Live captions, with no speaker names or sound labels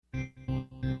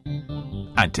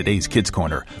On today's Kids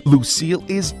Corner, Lucille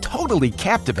is totally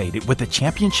captivated with the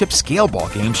championship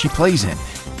scaleball game she plays in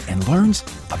and learns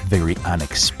a very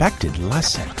unexpected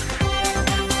lesson.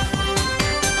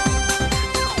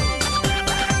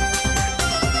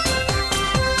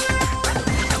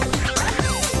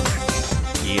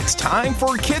 It's time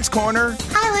for Kids Corner.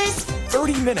 Hi, Liz.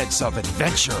 30 minutes of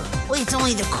adventure. Well, it's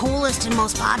only the coolest and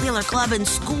most popular club in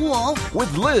school.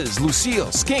 With Liz,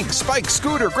 Lucille, Skink, Spike,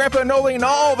 Scooter, Grandpa Noli, and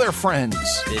all their friends.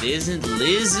 It isn't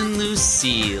Liz and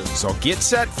Lucille. So get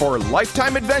set for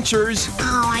lifetime adventures.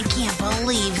 Oh, I can't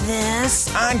believe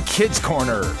this. On Kids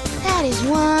Corner. That is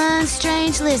one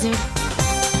strange lizard.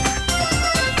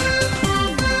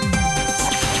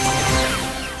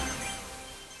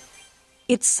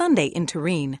 It's Sunday in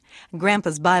Turin.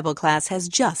 Grandpa's Bible class has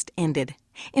just ended.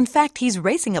 In fact, he's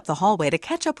racing up the hallway to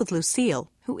catch up with Lucille,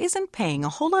 who isn't paying a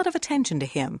whole lot of attention to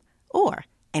him or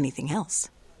anything else.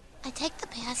 I take the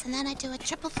pass, and then I do a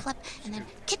triple flip, and then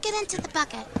kick it into the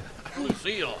bucket.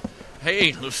 Lucille.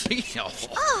 Hey, Lucille.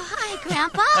 Oh, hi,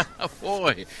 Grandpa.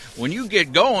 Boy, when you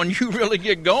get going, you really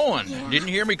get going. Yeah. Didn't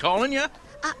you hear me calling you?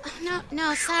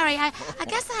 No, sorry. I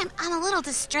guess I'm a little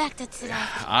distracted today.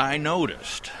 I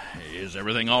noticed. Is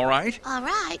everything all right? All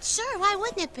right, sure. Why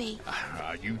wouldn't it be?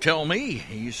 You tell me.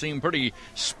 You seem pretty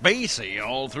spacey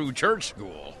all through church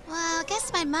school. Well, I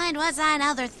guess my mind was on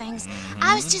other things.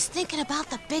 I was just thinking about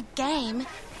the big game.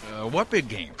 What big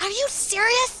game? Are you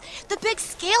serious? The big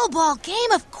scaleball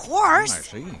game, of course. I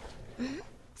see.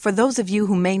 For those of you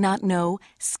who may not know,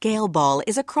 scaleball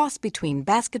is a cross between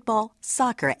basketball,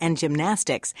 soccer, and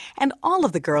gymnastics, and all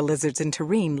of the girl lizards in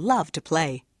Turin love to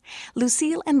play.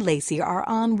 Lucille and Lacey are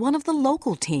on one of the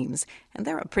local teams, and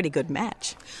they're a pretty good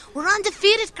match. We're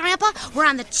undefeated, Grandpa. We're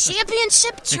on the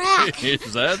championship track.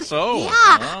 Is that so? Yeah.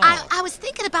 Oh. I was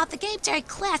thinking about the game during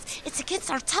class. It's against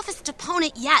our toughest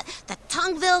opponent yet, the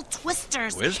Tongueville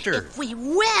Twisters. Twisters? If we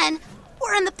win,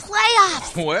 we're in the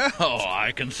playoffs. Well,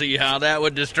 I can see how that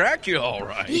would distract you all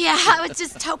right. Yeah, I would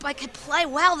just hope I could play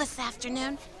well this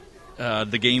afternoon.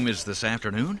 The game is this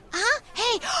afternoon? Huh?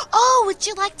 Hey, would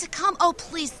you like to come? Oh,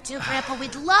 please do, Grandpa.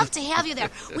 We'd love to have you there.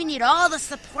 We need all the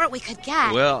support we could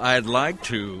get. Well, I'd like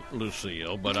to,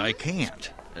 Lucille, but I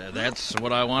can't. That's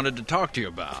what I wanted to talk to you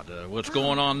about, what's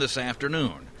going on this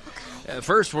afternoon.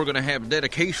 First, we're going to have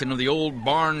dedication of the old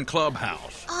barn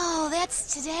clubhouse. Oh,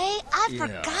 that's today? I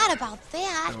forgot about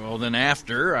that. Well, then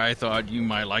after, I thought you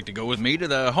might like to go with me to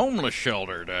the homeless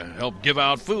shelter to help give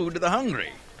out food to the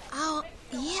hungry. Oh,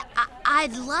 yeah,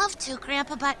 I'd love to,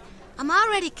 Grandpa, but I'm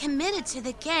already committed to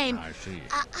the game. I see.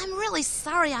 I'm really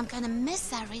sorry I'm going to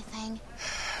miss everything.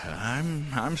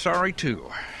 I'm sorry,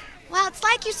 too. Well, it's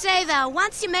like you say, though.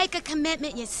 Once you make a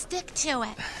commitment, you stick to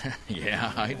it.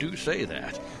 Yeah, I do say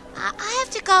that. I have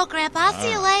to go, Grandpa. I'll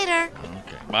see you later.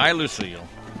 Okay. Bye, Lucille.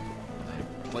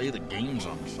 They play the games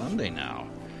on Sunday now.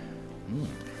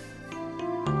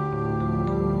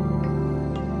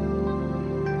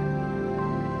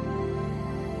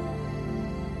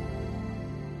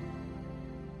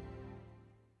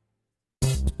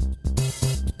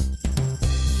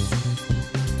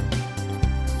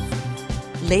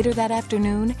 Later that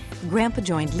afternoon, Grandpa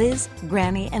joined Liz,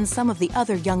 Granny, and some of the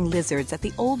other young lizards at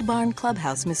the old barn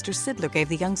clubhouse Mr. Sidler gave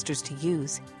the youngsters to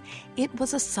use. It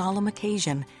was a solemn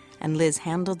occasion, and Liz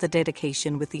handled the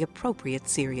dedication with the appropriate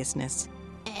seriousness.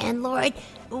 And Lord,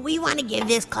 we want to give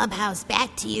this clubhouse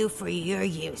back to you for your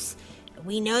use.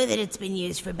 We know that it's been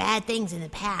used for bad things in the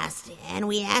past, and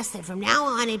we ask that from now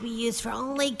on it be used for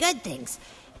only good things.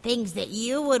 Things that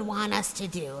you would want us to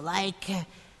do, like,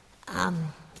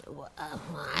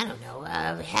 I don't know,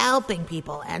 helping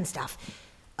people and stuff.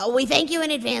 We thank you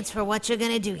in advance for what you're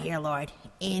going to do here, Lord.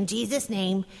 In Jesus'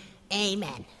 name,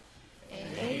 amen.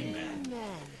 Amen.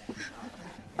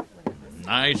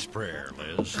 Nice prayer,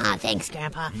 Liz. Thanks,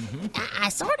 Grandpa. I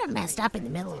sort of messed up in the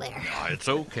middle there. Oh, it's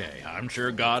okay. I'm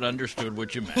sure God understood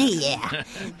what you meant. Yeah.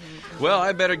 Well,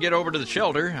 I better get over to the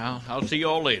shelter. I'll see you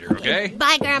all later, okay?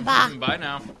 Bye, Grandpa. Bye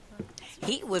now.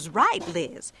 He was right,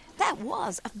 Liz. That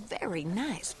was a very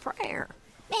nice prayer.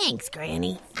 Thanks,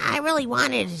 Granny. I really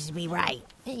wanted it to be right.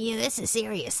 This is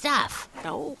serious stuff.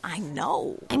 Oh, I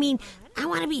know. I mean, I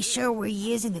want to be sure we're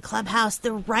using the clubhouse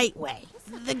the right way.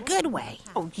 The good way.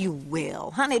 Oh, you will.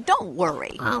 Honey, don't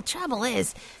worry. Well, trouble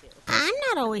is, I'm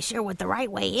not always sure what the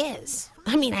right way is.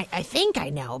 I mean, I think I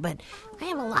know, but I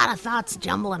have a lot of thoughts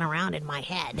jumbling around in my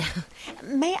head.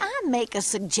 May I make a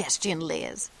suggestion,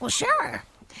 Liz? Well, sure.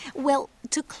 Well,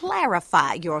 to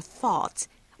clarify your thoughts,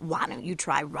 why don't you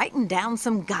try writing down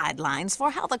some guidelines for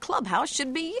how the clubhouse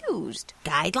should be used?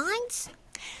 Guidelines?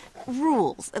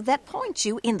 Rules that point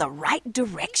you in the right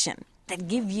direction. that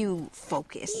give you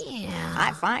focus. Yeah.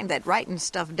 I find that writing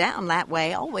stuff down that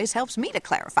way always helps me to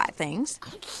clarify things.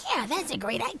 Yeah, that's a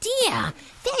great idea.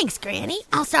 Thanks, Granny.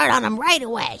 I'll start on them right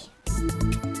away.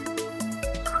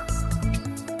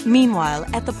 Meanwhile,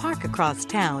 at the park across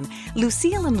town,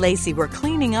 Lucille and Lacey were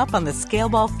cleaning up on the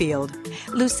scaleball field.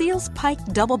 Lucille's pike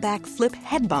double-back flip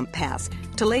head bump pass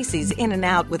to Lacey's in and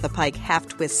out with a pike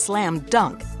half-twist slam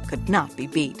dunk could not be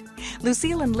beat.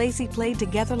 Lucille and Lacey played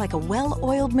together like a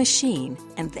well-oiled machine,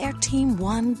 and their team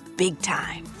won big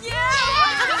time. Yeah!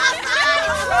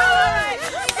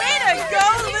 Way to go,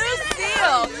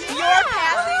 Lucille! Your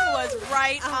passing was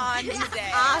right on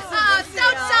today. Oh,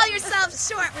 don't sell yourself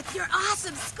short with your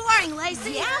awesome scoring,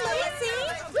 Lacey. Yeah, Lacey.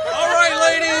 All right,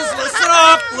 ladies,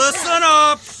 listen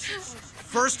up.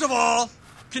 First of all,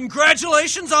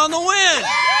 congratulations on the win.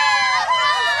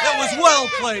 That was well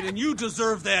played, and you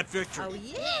deserve that victory. Oh,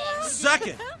 yeah.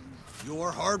 Second,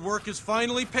 your hard work is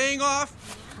finally paying off.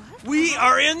 We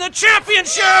are in the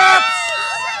championships!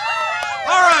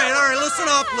 All right,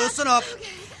 listen up.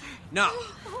 Now,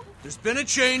 there's been a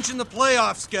change in the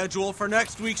playoff schedule for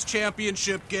next week's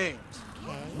championship games.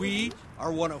 We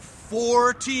are one of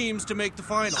 4 teams to make the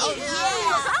finals.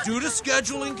 Due to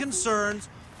scheduling concerns,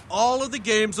 all of the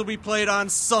games will be played on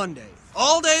Sunday.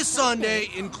 All day Sunday,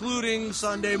 including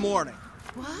Sunday morning.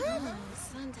 What?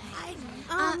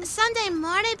 Sunday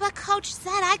morning? But Coach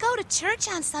said I go to church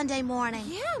on Sunday morning.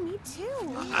 Yeah, me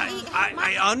too.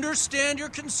 I understand your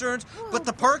concerns, but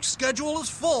the park schedule is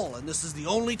full, and this is the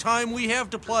only time we have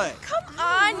to play. Come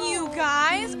on, you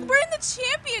guys. We're in the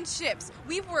championships.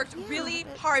 We've worked really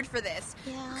hard for this.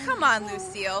 Yeah. Come on,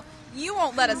 Lucille. You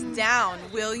won't let us down,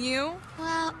 will you?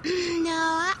 Well, no,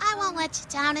 I won't let you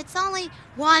down. It's only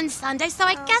one Sunday, so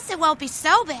I guess it won't be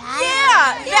so bad.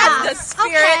 Yeah, that's the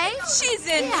spirit. Okay. She's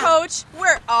in, Coach.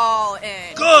 We're all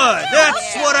in. Good,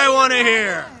 that's what I want to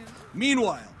hear.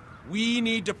 Meanwhile, we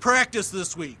need to practice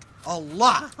this week a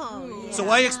lot. So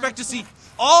I expect to see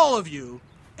all of you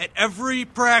at every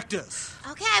practice.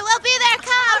 Okay, we'll be there,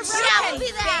 Coach. Yeah, we'll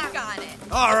be there. Bank on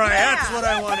it. All right, that's what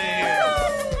I want to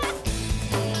hear.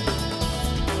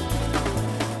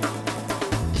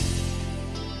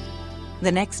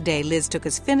 The next day, Liz took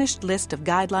his finished list of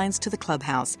guidelines to the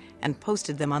clubhouse and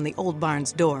posted them on the old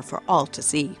barn's door for all to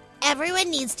see.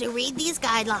 Everyone needs to read these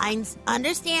guidelines,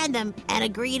 understand them, and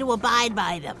agree to abide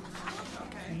by them.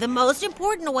 The most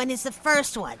important one is the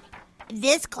first one.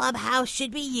 This clubhouse should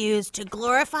be used to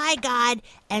glorify God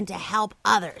and to help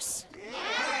others.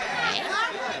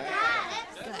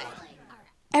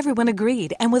 Everyone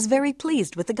agreed and was very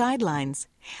pleased with the guidelines.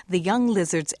 The young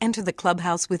lizards entered the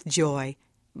clubhouse with joy.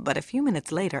 But a few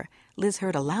minutes later, Liz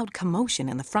heard a loud commotion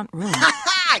in the front room.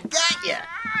 I got you!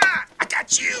 I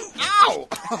got you! Ow!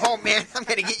 Oh, man, I'm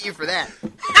going to get you for that.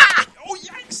 Oh,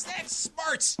 yikes, that's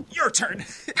smarts. Your turn.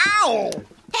 Ow!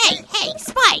 Hey,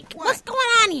 Spike, what's going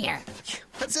on here?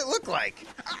 What's it look like?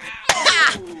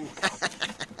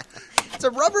 It's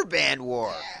a rubber band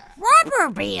war. Rubber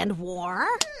band war?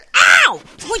 Ow!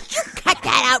 Would you cut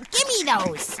that out? Give me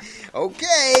those.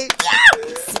 Okay.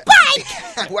 Ow!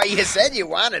 Spike! Well, you said you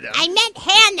wanted them. I meant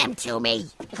hand them to me.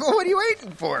 Well, what are you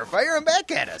waiting for? Fire them back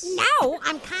at us. No,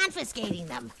 I'm confiscating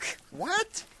them.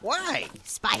 What? Why?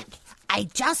 Spike, I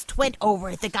just went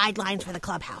over the guidelines for the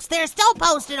clubhouse. They're still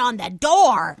posted on the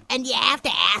door, and you have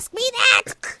to ask me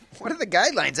that? What do the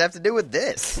guidelines have to do with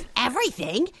this?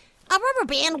 Everything. A rubber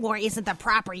band war isn't the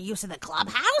proper use of the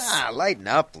clubhouse. Lighten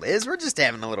up, Liz. We're just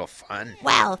having a little fun.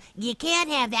 Well, you can't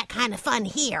have that kind of fun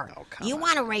here. Oh, come you on.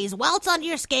 want to raise welts under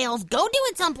your scales, go do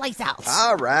it someplace else.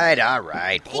 All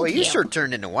right. Boy, you you. sure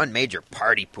turned into one major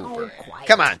party pooper. Oh, quiet.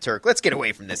 Come on, Turk. Let's get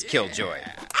away from this killjoy.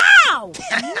 Ow!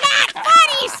 Not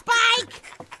funny, Spike!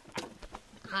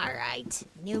 All right,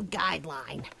 new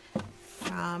guideline.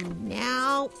 From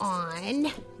now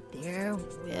on, there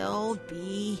will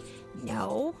be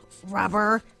no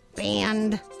rubber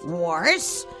band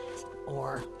wars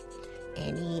or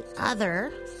any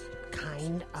other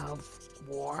kind of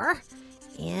war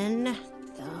in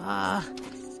the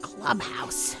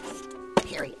clubhouse.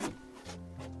 Period.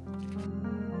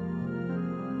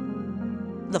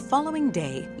 The following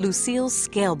day, Lucille's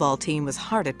scaleball team was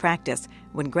hard at practice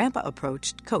when Grandpa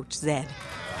approached Coach Zed.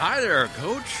 Hi there,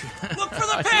 Coach. Look for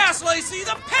the pass, Lacey,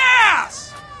 the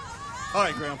pass!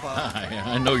 Hi, Grandpa. Hi,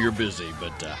 I know you're busy,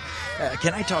 but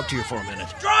can I talk to you for a minute?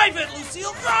 Drive it,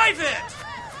 Lucille, drive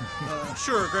it!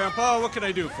 Sure, Grandpa, what can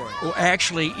I do for you? Well,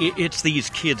 actually, it's these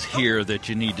kids here that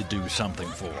you need to do something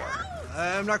for.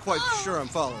 I'm not quite sure I'm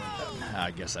following.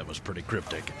 I guess that was pretty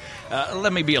cryptic.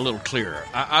 Let me be a little clearer.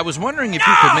 I was wondering if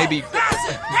you could maybe...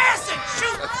 Pass it,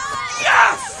 shoot!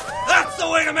 Yes! That's the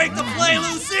way to make the play,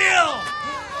 Lucille!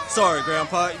 Sorry,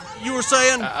 Grandpa. You were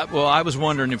saying? Well, I was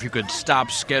wondering if you could stop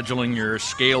scheduling your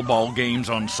scaleball games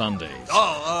on Sundays.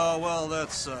 Well,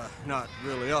 that's not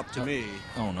really up to me.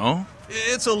 Oh, no?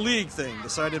 It's a league thing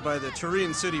decided by the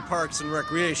Turin City Parks and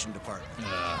Recreation Department.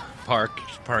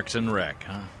 Parks and Rec,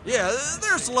 huh? Yeah,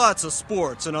 there's lots of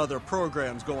sports and other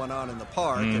programs going on in the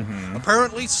park. And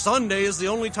apparently Sunday is the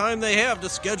only time they have to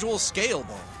schedule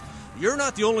scaleball. You're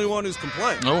not the only one who's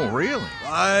complained. Oh, really?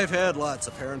 I've had lots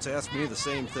of parents ask me the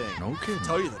same thing. No kidding. To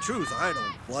tell you the truth, I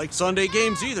don't like Sunday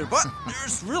games either, but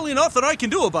there's really nothing I can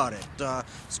do about it.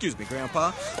 Excuse me,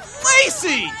 Grandpa.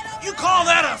 Lacey! You call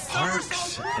that a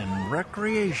Parks and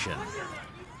Recreation.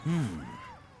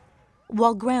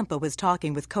 While Grandpa was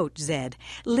talking with Coach Zed,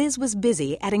 Liz was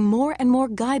busy adding more and more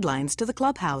guidelines to the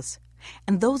clubhouse.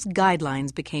 And those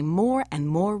guidelines became more and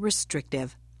more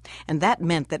restrictive. And that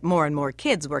meant that more and more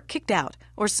kids were kicked out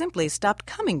or simply stopped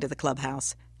coming to the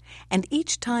clubhouse. And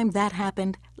each time that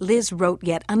happened, Liz wrote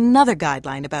yet another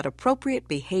guideline about appropriate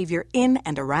behavior in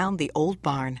and around the old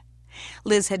barn.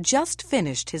 Liz had just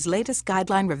finished his latest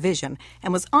guideline revision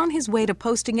and was on his way to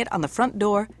posting it on the front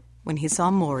door when he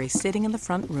saw Maury sitting in the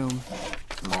front room.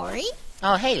 Maury?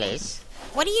 Oh, hey, Liz.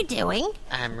 What are you doing?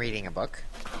 I'm reading a book.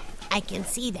 I can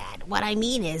see that. What I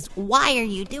mean is, why are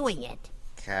you doing it?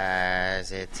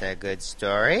 'Cause it's a good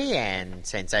story, and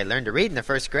since I learned to read in the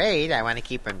first grade, I want to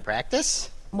keep in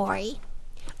practice. Maury,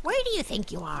 where do you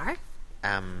think you are?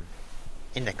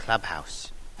 In the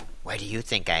clubhouse. Where do you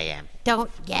think I am?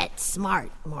 Don't get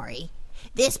smart, Maury.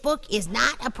 This book is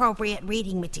not appropriate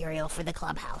reading material for the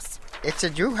clubhouse. It's a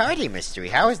Drew Hardy mystery.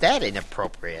 How is that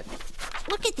inappropriate?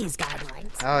 Look at these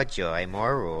guidelines. Oh, joy,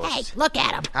 more rules. Hey, look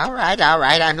at them. All right.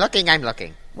 I'm looking.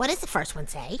 What does the first one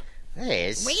say?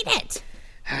 Liz. Read it.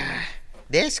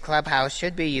 This clubhouse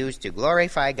should be used to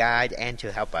glorify God and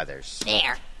to help others.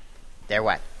 There. There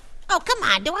what? Oh, come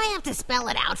on. Do I have to spell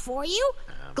it out for you?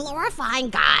 Glorifying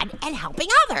God and helping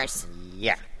others.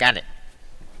 Yeah, got it.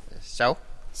 So?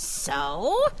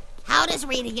 So? How does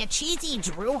reading a cheesy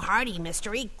Drew Hardy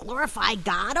mystery glorify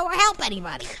God or help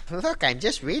anybody? Look, I'm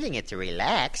just reading it to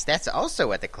relax. That's also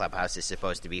what the clubhouse is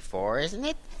supposed to be for, isn't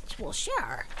it? Well,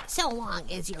 sure. So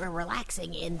long as you're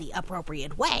relaxing in the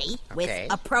appropriate way with Okay.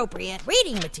 appropriate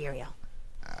reading material.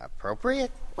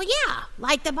 Appropriate? Well, yeah,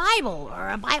 like the Bible or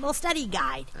a Bible study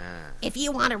guide. If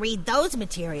you want to read those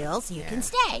materials, you can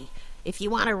stay. If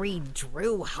you want to read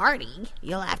Drew Hardy,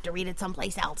 you'll have to read it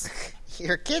someplace else.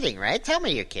 You're kidding, right? Tell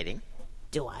me you're kidding.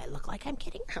 Do I look like I'm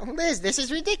kidding? Oh, Liz, this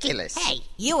is ridiculous. Hey,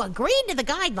 you agreed to the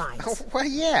guidelines. Oh, well,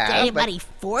 yeah. Did anybody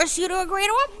force you to agree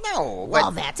to them? No.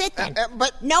 Well, that's it then.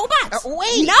 But no buts.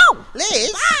 Wait. No.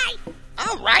 Liz. Bye.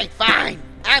 All right, fine.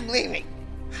 I'm leaving.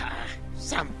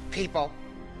 Some people.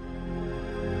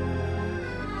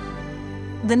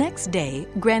 The next day,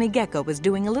 Granny Gecko was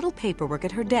doing a little paperwork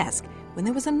at her desk when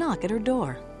there was a knock at her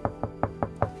door.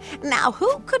 Now,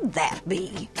 who could that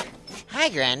be? Hi,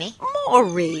 Granny.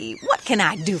 Maury, what can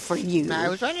I do for you? I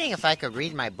was wondering if I could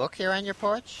read my book here on your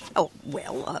porch. Oh,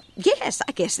 well, yes,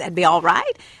 I guess that'd be all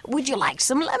right. Would you like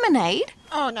some lemonade?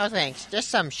 Oh, no, thanks. Just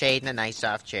some shade and a nice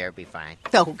soft chair would be fine.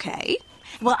 Okay.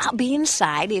 Well, I'll be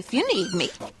inside if you need me.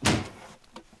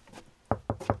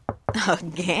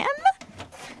 Again?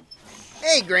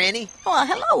 Hey, Granny. Well,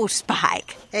 hello,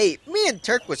 Spike. Hey, me and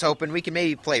Turk was hoping we could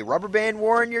maybe play rubber band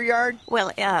war in your yard.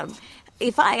 Well,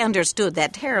 if I understood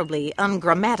that terribly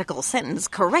ungrammatical sentence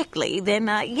correctly, then,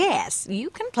 yes, you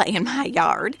can play in my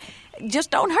yard. Just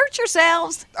don't hurt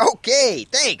yourselves. Okay,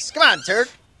 thanks. Come on, Turk.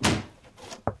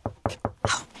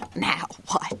 Oh, now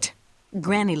what?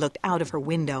 Granny looked out of her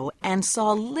window and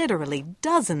saw literally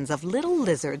dozens of little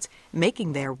lizards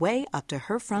making their way up to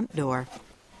her front door.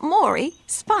 Maury,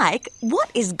 Spike, what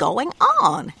is going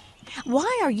on?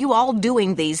 Why are you all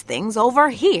doing these things over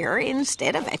here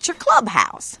instead of at your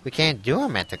clubhouse? We can't do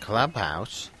them at the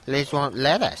clubhouse. Liz won't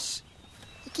let us.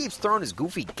 He keeps throwing his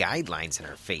goofy guidelines in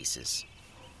our faces.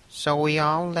 So we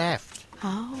all left.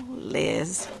 Oh,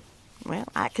 Liz. Well,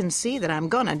 I can see that I'm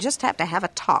going to just have to have a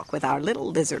talk with our little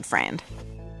lizard friend.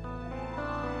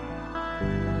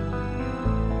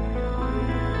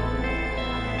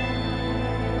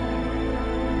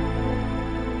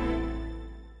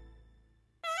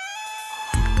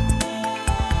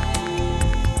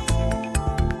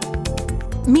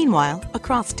 Meanwhile,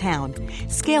 across town,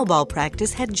 scaleball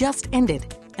practice had just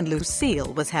ended, and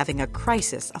Lucille was having a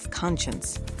crisis of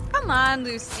conscience. Come on,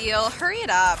 Lucille, hurry it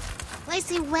up.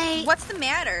 Lacey, wait. What's the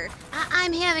matter?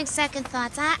 I'm having second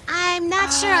thoughts. I'm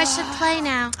not sure I should play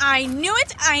now. I knew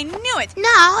it.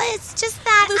 No, it's just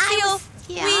that Lucille,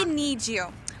 we we need you.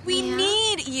 We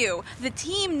need you. The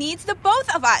team needs the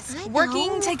both of us. I know.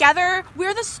 Working together,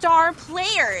 we're the star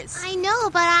players. I know,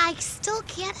 but I still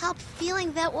can't help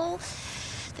feeling that,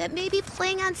 that maybe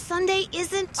playing on Sunday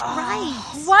isn't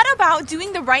right. What about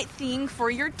doing the right thing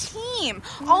for your team?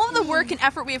 All of the work and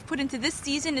effort we have put into this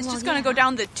season is just going to go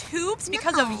down the tubes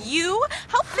because of you?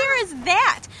 How fair is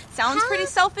that? Sounds pretty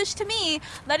selfish to me.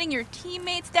 Letting your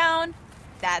teammates down,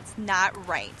 that's not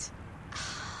right.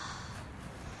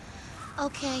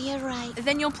 Okay, you're right.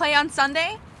 Then you'll play on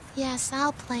Sunday? Yes,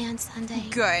 I'll play on Sunday.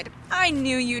 Good. I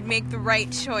knew you'd make the right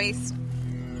choice.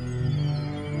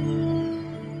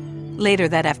 Later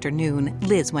that afternoon,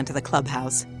 Liz went to the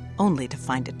clubhouse, only to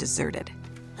find it deserted.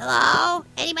 Hello?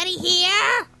 Anybody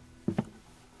here?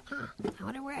 I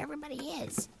wonder where everybody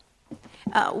is.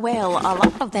 Well, a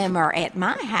lot of them are at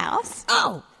my house.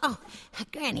 Oh,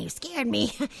 Granny, you scared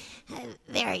me.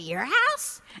 They're at your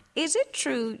house? Is it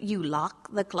true you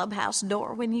lock the clubhouse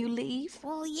door when you leave?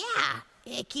 Well, yeah.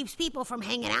 It keeps people from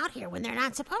hanging out here when they're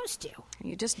not supposed to.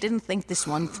 You just didn't think this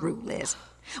one through, Liz.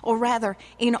 Or rather,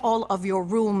 in all of your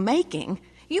rule-making,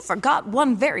 you forgot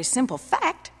one very simple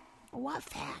fact. What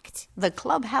fact? The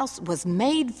clubhouse was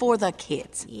made for the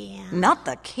kids. Yeah. Not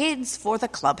the kids for the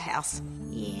clubhouse.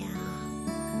 Yeah.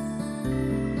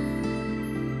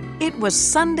 It was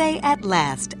Sunday at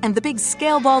last, and the big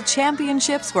scaleball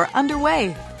championships were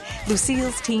underway.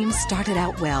 Lucille's team started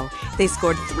out well. They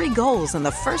scored 3 goals in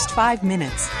the first 5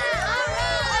 minutes.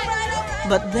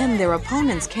 But then their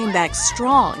opponents came back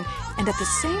strong, and at the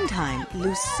same time,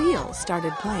 Lucille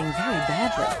started playing very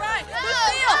badly. All right,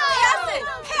 Lucille,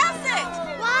 pass it!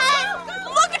 What?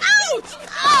 Look out!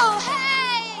 Oh,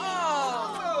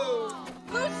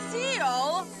 hey!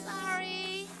 Lucille!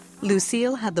 Sorry.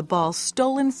 Lucille had the ball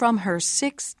stolen from her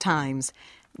 6 times.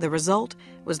 The result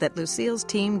was that Lucille's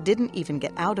team didn't even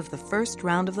get out of the first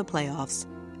round of the playoffs.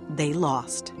 They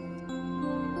lost.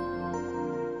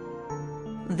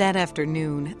 That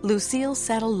afternoon, Lucille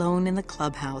sat alone in the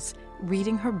clubhouse,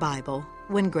 reading her Bible,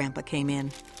 when Grandpa came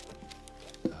in.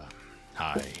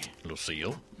 Hi,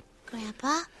 Lucille.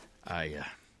 Grandpa? I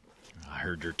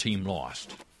heard your team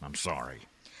lost. I'm sorry.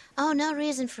 Oh, no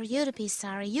reason for you to be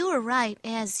sorry. You were right,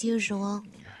 as usual.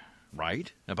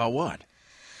 Right? About what?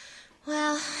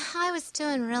 Well, I was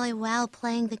doing really well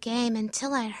playing the game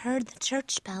until I heard the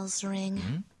church bells ring.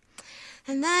 Mm-hmm.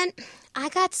 And then I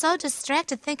got so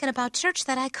distracted thinking about church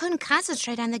that I couldn't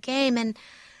concentrate on the game, and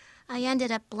I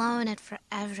ended up blowing it for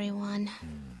everyone.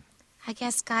 I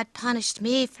guess God punished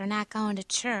me for not going to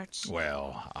church.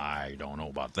 Well, I don't know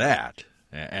about that.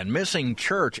 And missing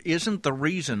church isn't the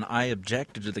reason I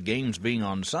objected to the games being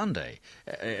on Sunday.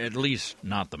 At least,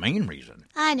 not the main reason.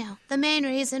 I know. The main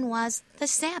reason was the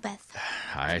Sabbath.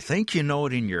 I think you know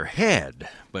it in your head,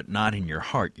 but not in your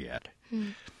heart yet.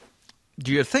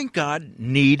 Do you think God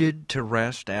needed to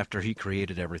rest after he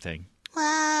created everything?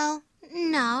 Well,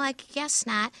 no, I guess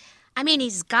not. I mean,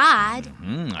 he's God.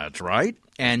 That's right.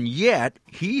 And yet,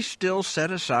 he still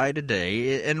set aside a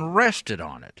day and rested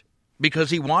on it.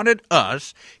 Because he wanted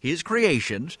us, his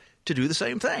creations, to do the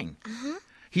same thing.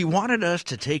 He wanted us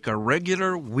to take a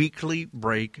regular weekly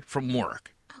break from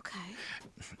work. Okay.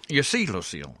 You see,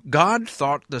 Lucille, God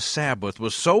thought the Sabbath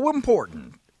was so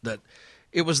important that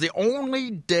it was the only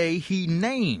day he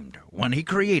named when he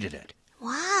created it.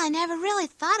 Wow, I never really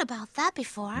thought about that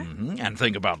before. And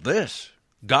think about this.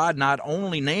 God not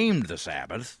only named the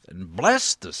Sabbath and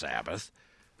blessed the Sabbath,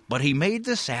 but he made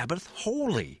the Sabbath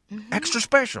holy, extra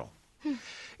special.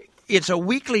 It's a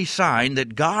weekly sign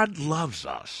that God loves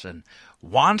us and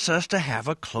wants us to have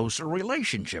a closer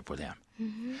relationship with him.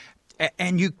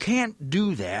 And you can't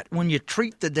do that when you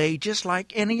treat the day just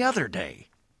like any other day.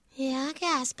 Yeah, I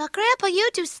guess. But, Grandpa, you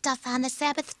do stuff on the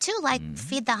Sabbath, too, like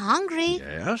feed the hungry.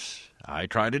 Yes, I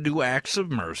try to do acts of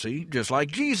mercy just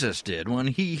like Jesus did when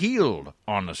he healed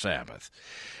on the Sabbath.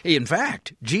 In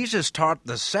fact, Jesus taught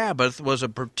the Sabbath was a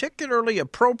particularly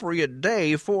appropriate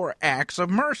day for acts of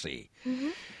mercy.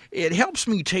 It helps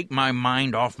me take my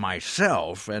mind off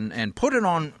myself and put it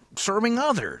on serving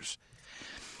others.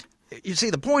 You see,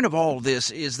 the point of all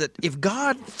this is that if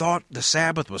God thought the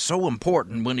Sabbath was so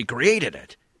important when he created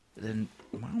it, then,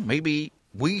 well, maybe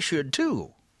we should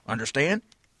too. Understand?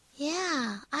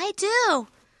 Yeah, I do.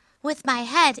 With my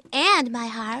head and my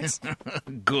heart.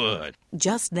 Good.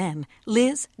 Just then,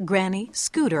 Liz, Granny,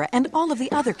 Scooter, and all of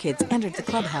the other kids entered the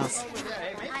clubhouse.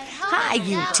 Hi,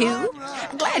 you two.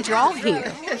 Glad you're all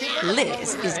here.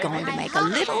 Liz is going to make a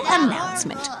little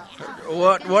announcement.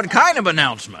 What kind of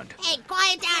announcement? Hey,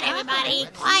 quiet down, everybody.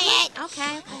 Quiet.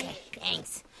 Okay.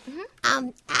 Thanks.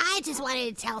 I just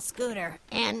wanted to tell Scooter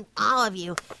and all of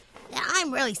you that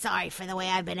I'm really sorry for the way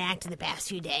I've been acting the past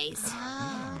few days.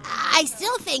 I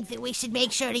still think that we should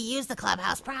make sure to use the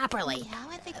clubhouse properly. Yeah,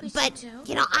 I think we But, should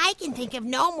too. I can think of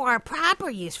no more proper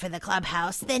use for the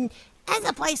clubhouse than as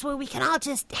a place where we can all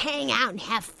just hang out and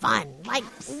have fun, like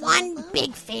one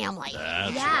big family.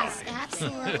 Yes,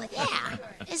 absolutely. Yeah.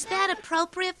 Is that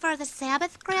appropriate for the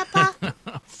Sabbath, Grandpa?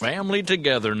 Family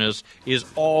togetherness is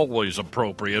always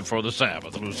appropriate for the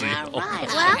Sabbath, Lucille. All right.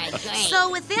 All Well, right, great.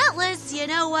 so with that, Liz, you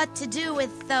know what to do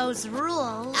with those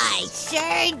rules. I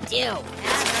sure do.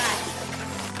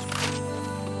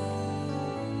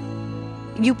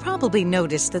 You probably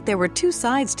noticed that there were two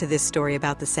sides to this story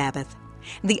about the Sabbath.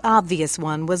 The obvious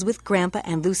one was with Grandpa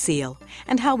and Lucille,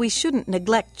 and how we shouldn't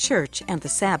neglect church and the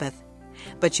Sabbath.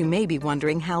 But you may be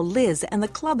wondering how Liz and the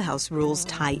clubhouse rules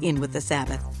tie in with the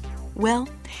Sabbath. Well,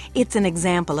 it's an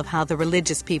example of how the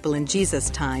religious people in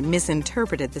Jesus' time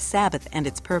misinterpreted the Sabbath and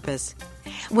its purpose.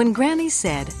 When Granny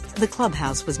said the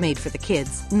clubhouse was made for the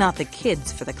kids, not the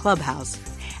kids for the clubhouse,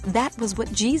 that was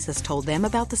what Jesus told them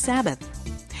about the Sabbath.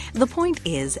 The point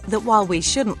is that while we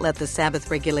shouldn't let the Sabbath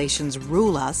regulations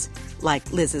rule us, like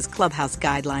Liz's clubhouse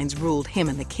guidelines ruled him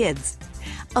and the kids,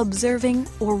 observing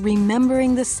or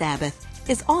remembering the Sabbath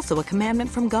is also a commandment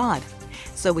from God,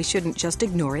 so we shouldn't just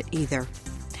ignore it either.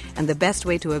 And the best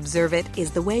way to observe it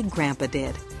is the way Grandpa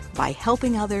did, by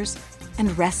helping others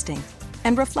and resting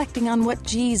and reflecting on what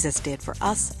Jesus did for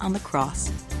us on the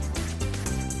cross.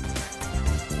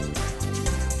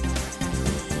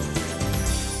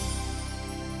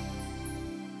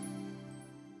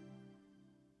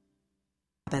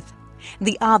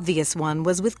 The obvious one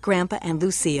was with Grandpa and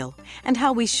Lucille, and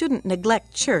how we shouldn't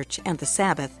neglect church and the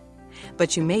Sabbath.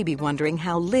 But you may be wondering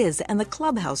how Liz and the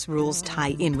clubhouse rules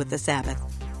tie in with the Sabbath.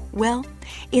 Well,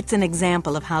 it's an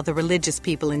example of how the religious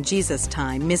people in Jesus'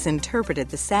 time misinterpreted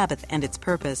the Sabbath and its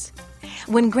purpose.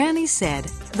 When Granny said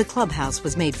the clubhouse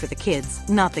was made for the kids,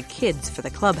 not the kids for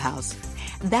the clubhouse,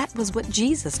 that was what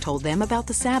Jesus told them about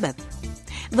the Sabbath.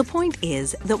 The point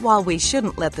is that while we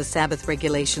shouldn't let the Sabbath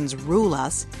regulations rule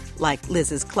us, like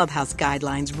Liz's clubhouse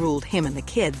guidelines ruled him and the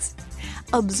kids,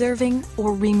 observing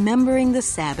or remembering the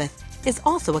Sabbath is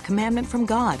also a commandment from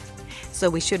God, so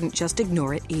we shouldn't just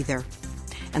ignore it either.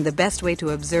 And the best way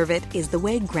to observe it is the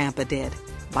way Grandpa did,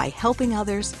 by helping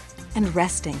others and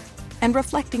resting and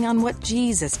reflecting on what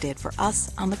Jesus did for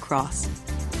us on the cross.